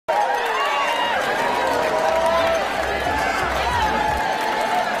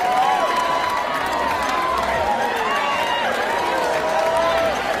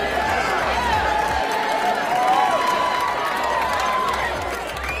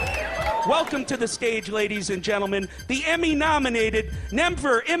welcome to the stage, ladies and gentlemen, the Emmy-nominated,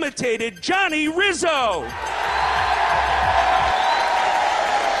 never-imitated Johnny Rizzo.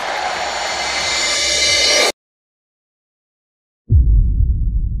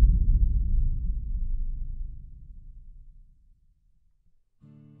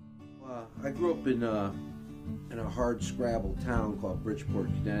 I grew up in a hard-scrabble town called Bridgeport,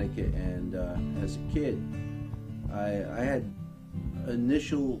 Connecticut, and as a kid, I had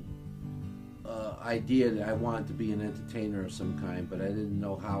initial idea that I wanted to be an entertainer of some kind, but I didn't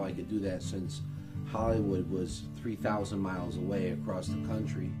know how I could do that since Hollywood was 3,000 miles away across the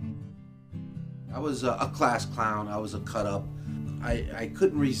country. I was a class clown. I was a cut-up. I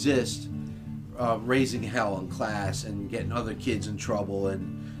couldn't resist raising hell in class and getting other kids in trouble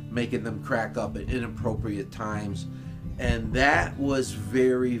and making them crack up at inappropriate times, and that was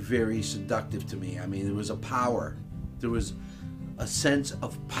very, very seductive to me. I mean, there was a power. There was a sense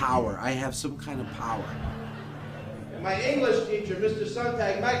of power. I have some kind of power. And my English teacher, Mr.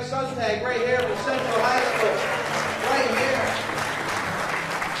 Sontag, Mike Sontag, right here from Central High School, right here,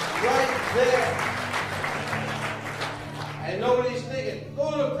 right there. And nobody's thinking, go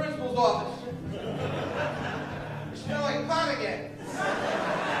to the principal's office. You smell like pot again.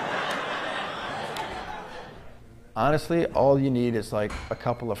 Honestly, all you need is like a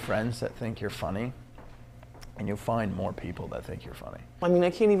couple of friends that think you're funny, and you'll find more people that think you're funny. I mean,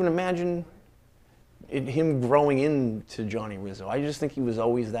 I can't even imagine him growing into Johnny Rizzo. I just think he was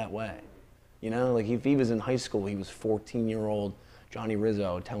always that way. You know, like if he was in high school, he was 14-year-old Johnny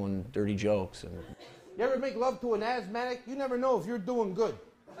Rizzo telling dirty jokes. And you ever make love to an asthmatic? You never know if you're doing good.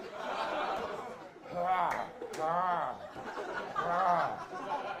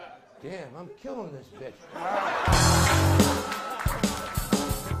 Damn, I'm killing this bitch.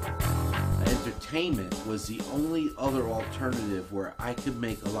 Entertainment was the only other alternative where I could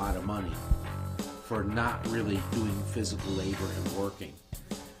make a lot of money for not really doing physical labor and working.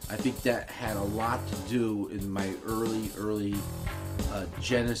 I think that had a lot to do in my early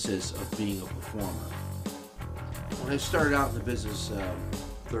genesis of being a performer. When I started out in the business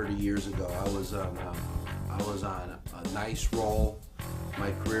 30 years ago, I was on a nice roll.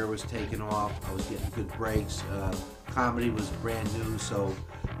 My career was taking off. I was getting good breaks. Comedy was brand new, so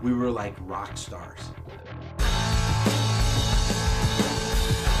we were like rock stars.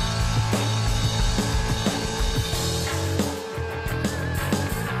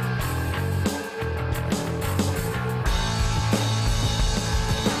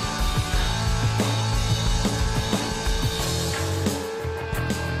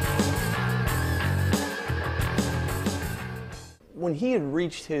 when he had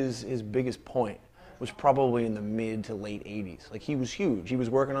reached his biggest point was probably in the mid to late 80s. Like, he was huge. He was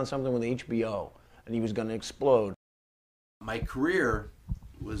working on something with HBO, and he was going to explode. My career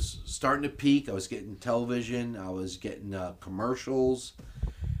was starting to peak. I was getting television. I was getting commercials.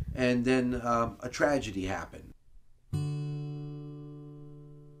 And then a tragedy happened.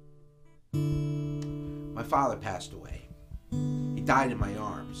 My father passed away. He died in my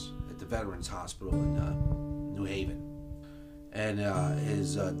arms at the Veterans Hospital in New Haven. And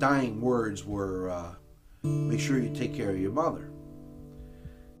his dying words were, make sure you take care of your mother.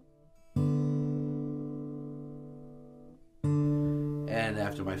 And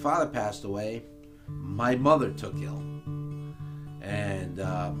after my father passed away, my mother took ill. And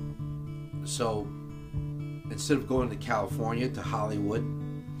so instead of going to California, to Hollywood,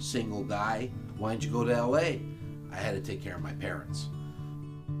 single guy, why didn't you go to LA? I had to take care of my parents.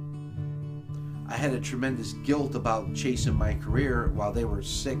 I had a tremendous guilt about chasing my career while they were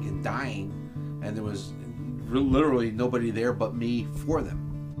sick and dying, and there was literally nobody there but me for them.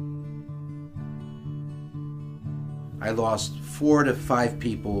 I lost 4 to 5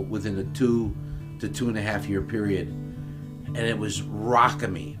 people within a 2 to 2.5 year period, and it was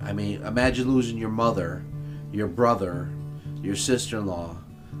rocking me. I mean, imagine losing your mother, your brother, your sister-in-law,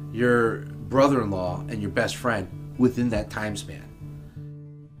 your brother-in-law, and your best friend within that time span.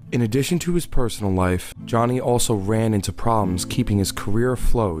 In addition to his personal life, Johnny also ran into problems keeping his career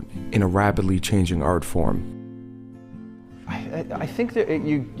afloat in a rapidly changing art form. I think that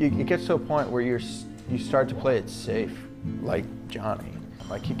it gets to a point where you start to play it safe, like Johnny.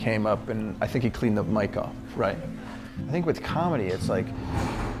 Like, he came up and I think he cleaned the mic off, right? I think with comedy, it's like,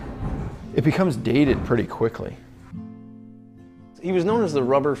 it becomes dated pretty quickly. He was known as the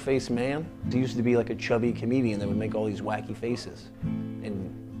rubber-faced man. He used to be like a chubby comedian that would make all these wacky faces.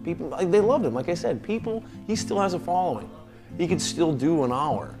 And people, they loved him. Like I said, he still has a following. He could still do an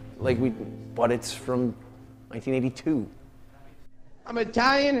hour, but it's from 1982. I'm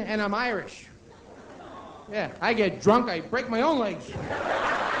Italian and I'm Irish. Yeah, I get drunk, I break my own legs.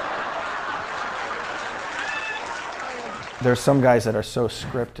 There's some guys that are so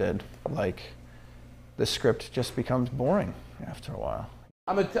scripted, like the script just becomes boring after a while.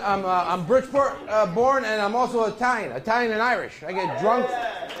 I'm Bridgeport born, and I'm also Italian and Irish. I get drunk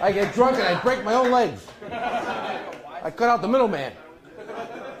and I break my own legs. I cut out the middleman.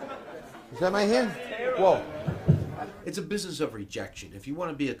 Is that my hand? Whoa. It's a business of rejection. If you want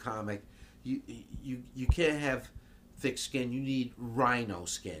to be a comic, you can't have thick skin. You need rhino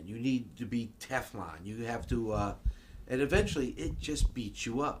skin. You need to be Teflon. You have to, and eventually it just beats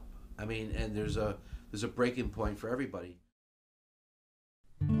you up. I mean, and there's a breaking point for everybody.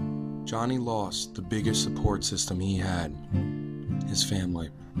 Johnny lost the biggest support system he had, his family.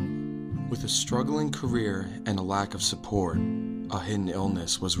 With a struggling career and a lack of support, a hidden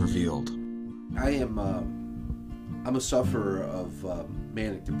illness was revealed. I'm a sufferer of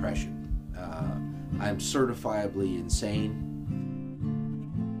manic depression. I'm certifiably insane.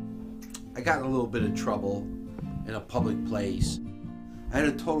 I got in a little bit of trouble in a public place. I had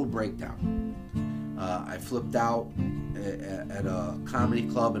a total breakdown. I flipped out at a comedy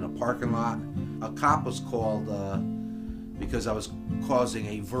club in a parking lot. A cop was called because I was causing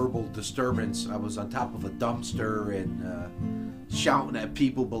a verbal disturbance. I was on top of a dumpster and shouting at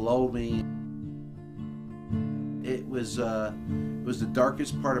people below me. It was the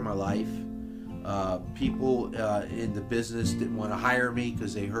darkest part of my life. People in the business didn't want to hire me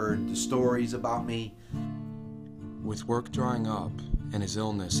because they heard the stories about me. With work drying up and his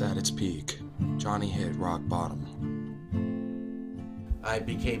illness at its peak, Johnny hit rock bottom. I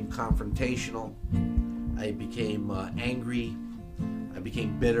became confrontational. I became angry. I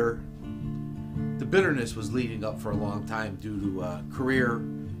became bitter. The bitterness was leading up for a long time due to career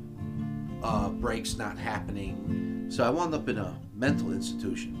breaks not happening. So I wound up in a mental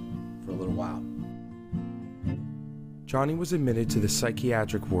institution for a little while. Johnny was admitted to the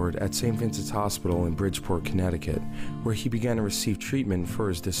psychiatric ward at St. Vincent's Hospital in Bridgeport, Connecticut, where he began to receive treatment for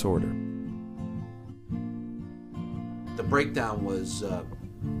his disorder. The breakdown was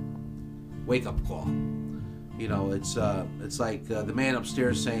wake-up call. You know, it's like the man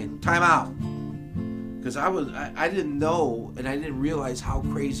upstairs saying, "Time out," because I didn't know and I didn't realize how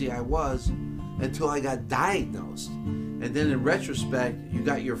crazy I was until I got diagnosed. And then in retrospect, you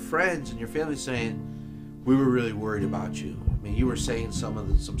got your friends and your family saying, "We were really worried about you. I mean, you were saying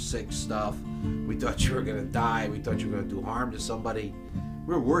some sick stuff. We thought you were going to die. We thought you were going to do harm to somebody.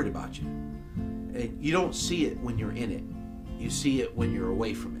 We were worried about you." And you don't see it when you're in it. You see it when you're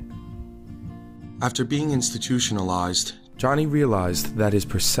away from it. After being institutionalized, Johnny realized that his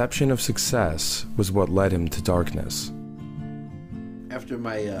perception of success was what led him to darkness. After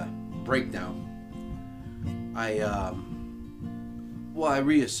my breakdown, I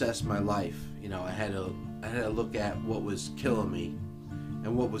reassessed my life. You know, I had to look at what was killing me,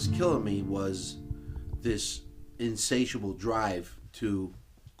 and what was killing me was this insatiable drive to,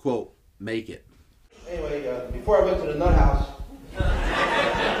 quote, make it. Anyway, before I went to the nut house, I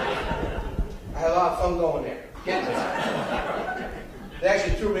had a lot of fun going there. Getting to that. They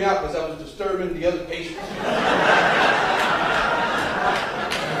actually threw me out because I was disturbing the other patients.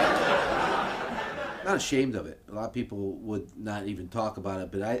 Not ashamed of it. A lot of people would not even talk about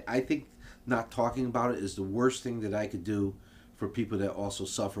it, but I think not talking about it is the worst thing that I could do for people that also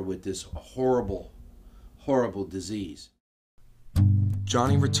suffer with this horrible, horrible disease.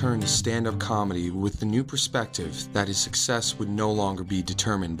 Johnny returned to stand-up comedy with the new perspective that his success would no longer be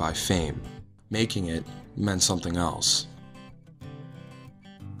determined by fame. Making it meant something else.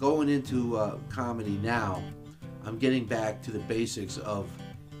 Going into comedy now, I'm getting back to the basics of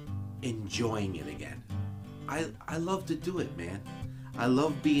enjoying it again. I love to do it, man. I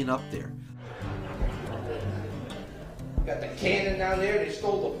love being up there. Got the cannon down there. They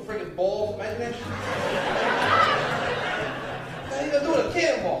stole the friggin' balls. Imagine that shit. What are you gonna do with a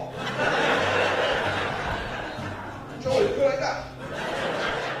cannonball? Show me what I got.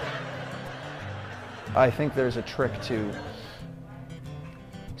 I think there's a trick to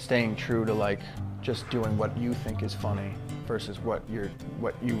staying true to like just doing what you think is funny versus what you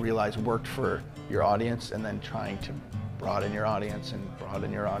realize worked for your audience, and then trying to broaden your audience and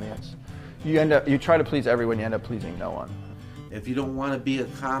broaden your audience. You try to please everyone, you end up pleasing no one. If you don't want to be a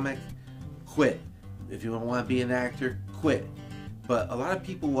comic, quit. If you don't want to be an actor, quit. But a lot of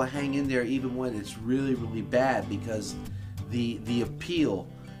people will hang in there even when it's really, really bad, because the appeal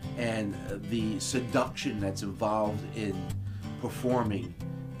and the seduction that's involved in performing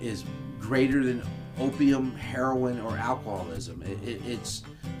is greater than opium, heroin, or alcoholism.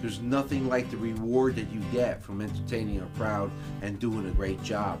 There's nothing like the reward that you get from entertaining a crowd and doing a great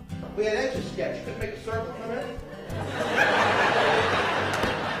job. We had Etch a Sketch. Could make a circle for a minute.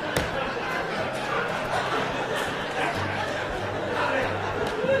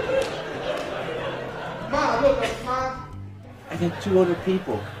 get 200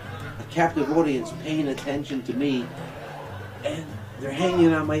 people, a captive audience paying attention to me, and they're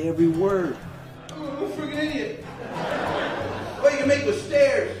hanging on my every word. Oh, I'm a freaking idiot. What you make with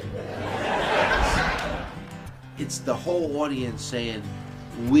stairs? It's the whole audience saying,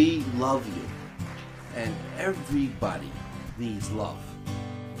 we love you. And everybody needs love.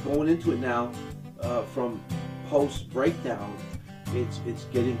 Going into it now, from post-breakdown, it's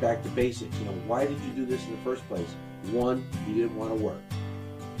getting back to basics. You know, why did you do this in the first place? One, you didn't want to work.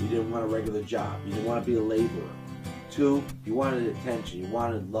 You didn't want a regular job. You didn't want to be a laborer. Two, you wanted attention. You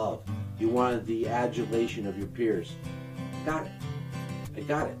wanted love. You wanted the adulation of your peers. Got it. I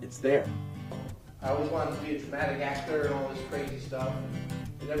got it. It's there. I always wanted to be a dramatic actor and all this crazy stuff.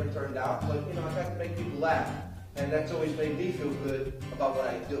 It never turned out, but you know, I got to make people laugh, and that's always made me feel good about what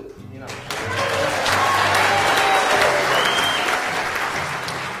I do. You know.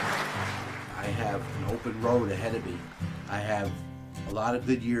 I have an open road ahead of me. I have a lot of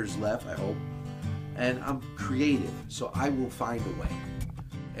good years left, I hope, and I'm creative, so I will find a way.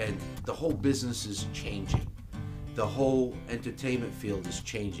 And the whole business is changing. The whole entertainment field is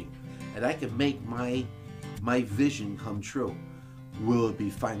changing. And I can make my vision come true. Will it be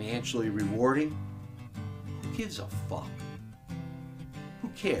financially rewarding? Who gives a fuck? Who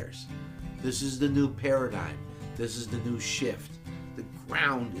cares? This is the new paradigm. This is the new shift. The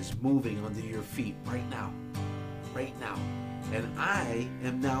ground is moving under your feet right now. Right now. And I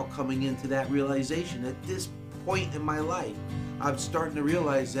am now coming into that realization at this point in my life. I'm starting to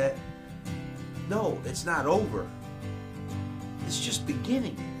realize that, no, it's not over. It's just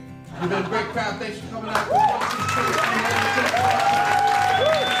beginning. You've been a great crowd. Thanks for coming out.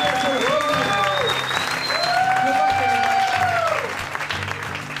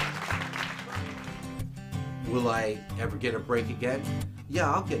 Will I ever get a break again?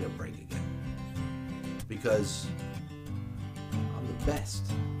 Yeah, I'll get a break again. Because I'm the best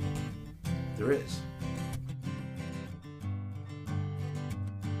there is.